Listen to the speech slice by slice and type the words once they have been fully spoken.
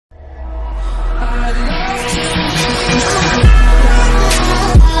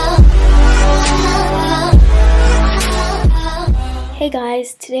Hey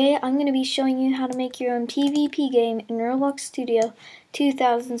guys, today I'm going to be showing you how to make your own PvP game in Roblox Studio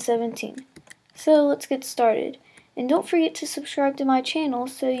 2017. So let's get started. And don't forget to subscribe to my channel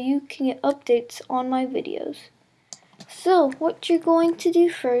so you can get updates on my videos. So what you're going to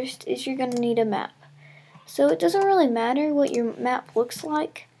do first is you're going to need a map. So it doesn't really matter what your map looks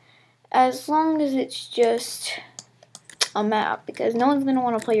like as long as it's just a map, because no one's going to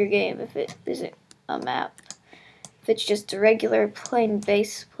want to play your game if it isn't a map. If it's just a regular plain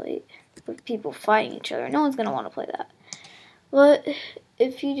base plate with people fighting each other, no one's going to want to play that. But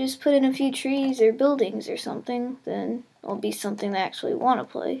if you just put in a few trees or buildings or something, then it'll be something they actually want to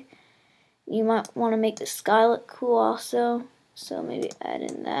play. You might want to make the sky look cool also, so maybe add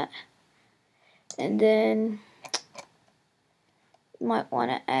in that. And then you might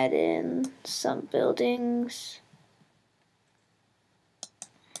want to add in some buildings.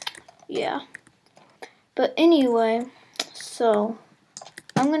 Yeah. But anyway, so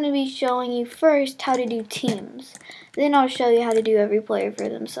I'm going to be showing you first how to do teams. Then I'll show you how to do every player for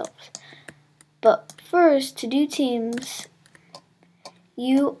themselves. But first, to do teams,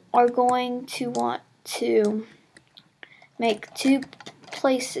 you are going to want to make two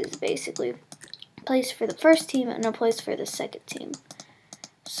places, basically. A place for the first team and a place for the second team.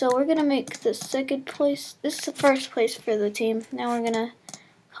 So we're going to make the second place, this is the first place for the team. Now we're going to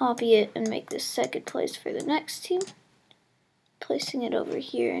copy it and make the second place for the next team. Placing it over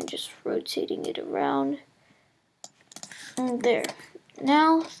here and just rotating it around. And there.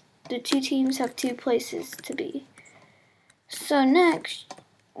 Now the two teams have two places to be. So next,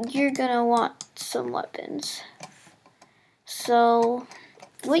 you're gonna want some weapons. So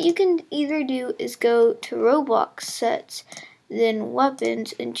what you can either do is go to Roblox sets, then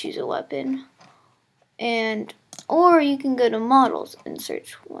weapons, and choose a weapon. Or you can go to models and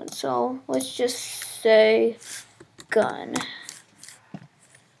search one. So let's just say gun.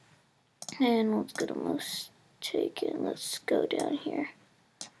 And let's go to most taken. Let's go down here.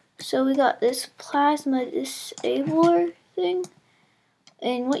 So we got this plasma disabler thing.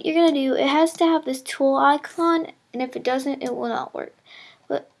 And what you're going to do, it has to have this tool icon. And if it doesn't, it will not work.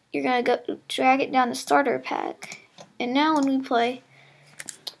 But you're going to go drag it down the starter pack. And now when we play,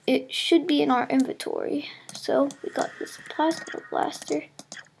 it should be in our inventory. So we got this plasma blaster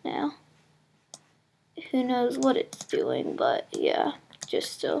now. Who knows what it's doing, but yeah,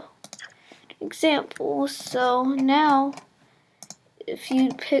 just a example. So now if you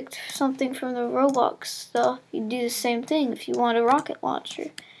picked something from the Roblox stuff, you do the same thing. If you want a rocket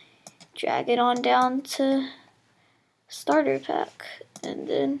launcher, drag it on down to starter pack, and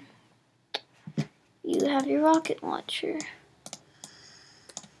then you have your rocket launcher.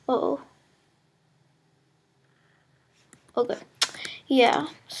 Uh-oh. Okay. Yeah,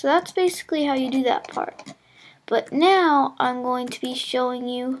 so that's basically how you do that part. But now I'm going to be showing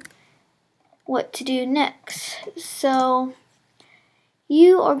you what to do next. So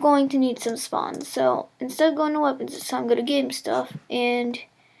you are going to need some spawns. So instead of going to weapons, this time go to game stuff. And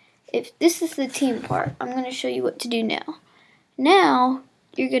if this is the team part, I'm going to show you what to do now. Now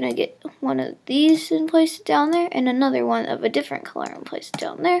you're going to get one of these and place it down there, and another one of a different color and place it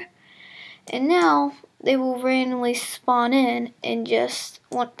down there. And now they will randomly spawn in and just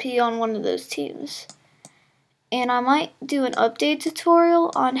be on one of those teams. And I might do an update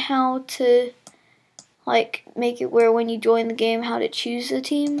tutorial on how to make it where when you join the game how to choose a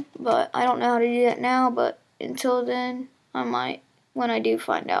team, but I don't know how to do that now. But until then, I might, when I do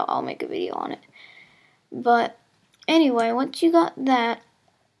find out, I'll make a video on it. But anyway, once you got that,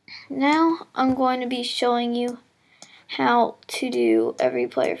 now I'm going to be showing you how to do every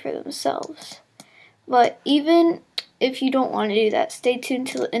player for themselves. But even if you don't want to do that, stay tuned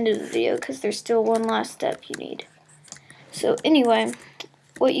till the end of the video, because there's still one last step you need. So anyway,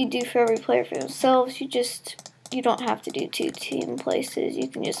 what you do for every player for themselves, you don't have to do two team places. You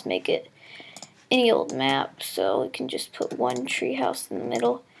can just make it any old map. So you can just put one tree house in the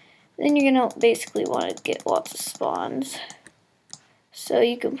middle. Then you're gonna basically want to get lots of spawns. So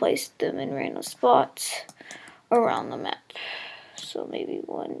you can place them in random spots around the map. So maybe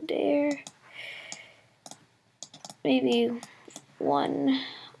one there. Maybe one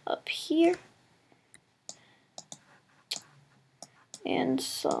up here. And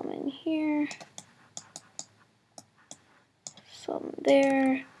some in here. Some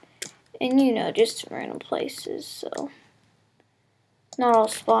there. And just random places. So not all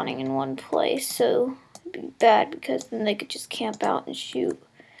spawning in one place. So it'd be bad, because then they could just camp out and shoot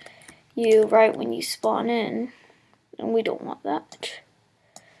you right when you spawn in. And we don't want that.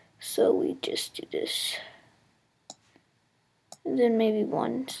 So we just do this. And then maybe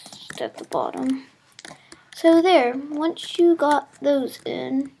one at the bottom. So there, once you got those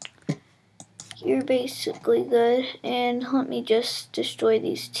in, you're basically good. And let me just destroy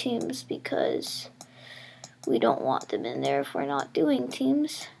these teams because we don't want them in there if we're not doing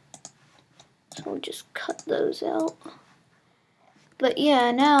teams. So we'll just cut those out. But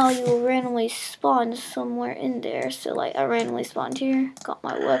yeah, now you will randomly spawn somewhere in there. So like I randomly spawned here, got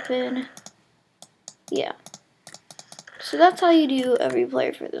my weapon. Yeah. So that's how you do every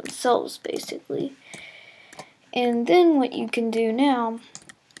player for themselves basically. And then what you can do now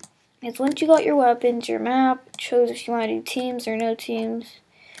is once you got your weapons, your map, it shows if you want to do teams or no teams.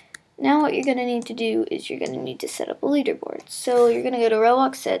 Now what you're going to need to do is you're going to need to set up a leaderboard. So you're going to go to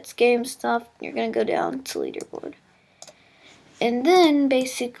Roblox Sets, Game Stuff, you're going to go down to Leaderboard. And then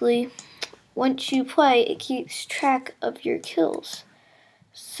basically, once you play, it keeps track of your kills.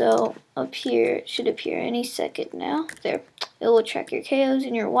 So up here, it should appear any second now. There, it will track your KOs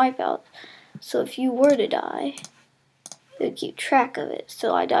and your wipeouts. So if you were to die, it would keep track of it.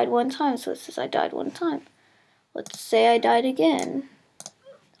 So I died one time, so it says I died one time. Let's say I died again.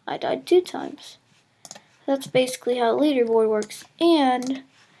 I died 2 times. That's basically how Leaderboard works. And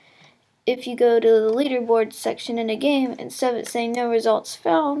if you go to the Leaderboard section in a game, instead of it saying no results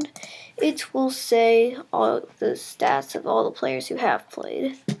found, it will say all the stats of all the players who have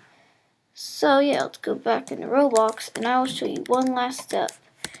played. So yeah, let's go back into Roblox and I will show you one last step.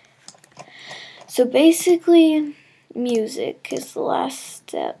 So basically, music is the last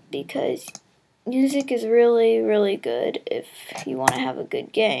step because music is really, really good if you want to have a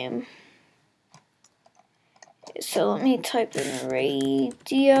good game. So let me type in radio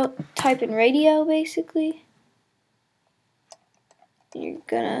basically. You're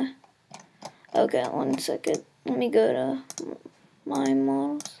gonna, okay, 1 second. Let me go to my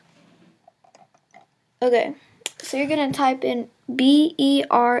models. Okay, so you're gonna type in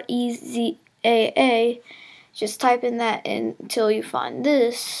BEREZAA. Just type in that until you find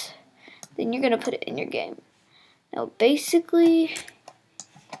this. Then you're gonna put it in your game. Now basically,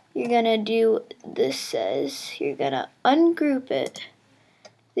 you're gonna do this says, you're gonna ungroup it,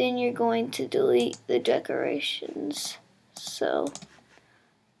 then you're going to delete the decorations. So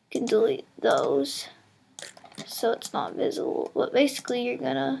you can delete those so it's not visible. But basically you're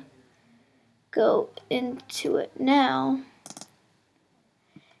gonna go into it now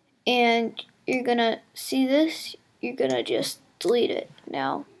and you're gonna see this, you're gonna just delete it.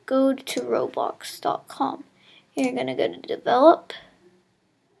 Now go to roblox.com. You're gonna go to develop.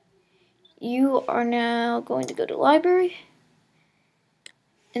 You are now going to go to library,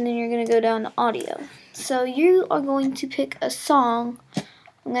 and then you're going to go down to audio. So you are going to pick a song.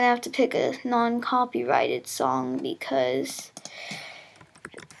 I'm going to have to pick a non-copyrighted song because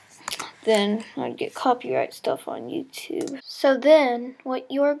then I'd get copyright stuff on YouTube. So then what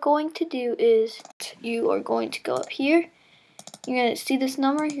you are going to do is you are going to go up here. You're going to see this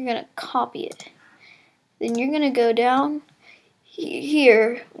number. You're going to copy it. Then you're going to go down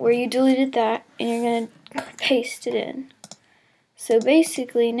here where you deleted that and you're going to paste it in. So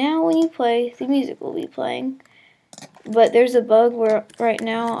basically now when you play, the music will be playing, but there's a bug where right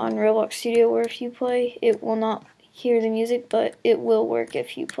now on Roblox Studio where if you play it will not hear the music, but it will work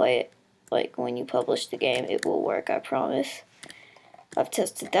if you play it. Like when you publish the game, it will work, I promise. I've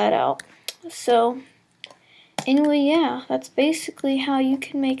tested that out. So anyway, yeah, that's basically how you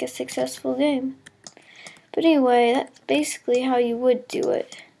can make a successful game. But anyway, that's basically how you would do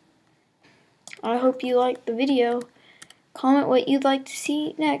it. I hope you liked the video. Comment what you'd like to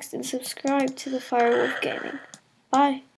see next and subscribe to the FireWolf-Gaming. Bye.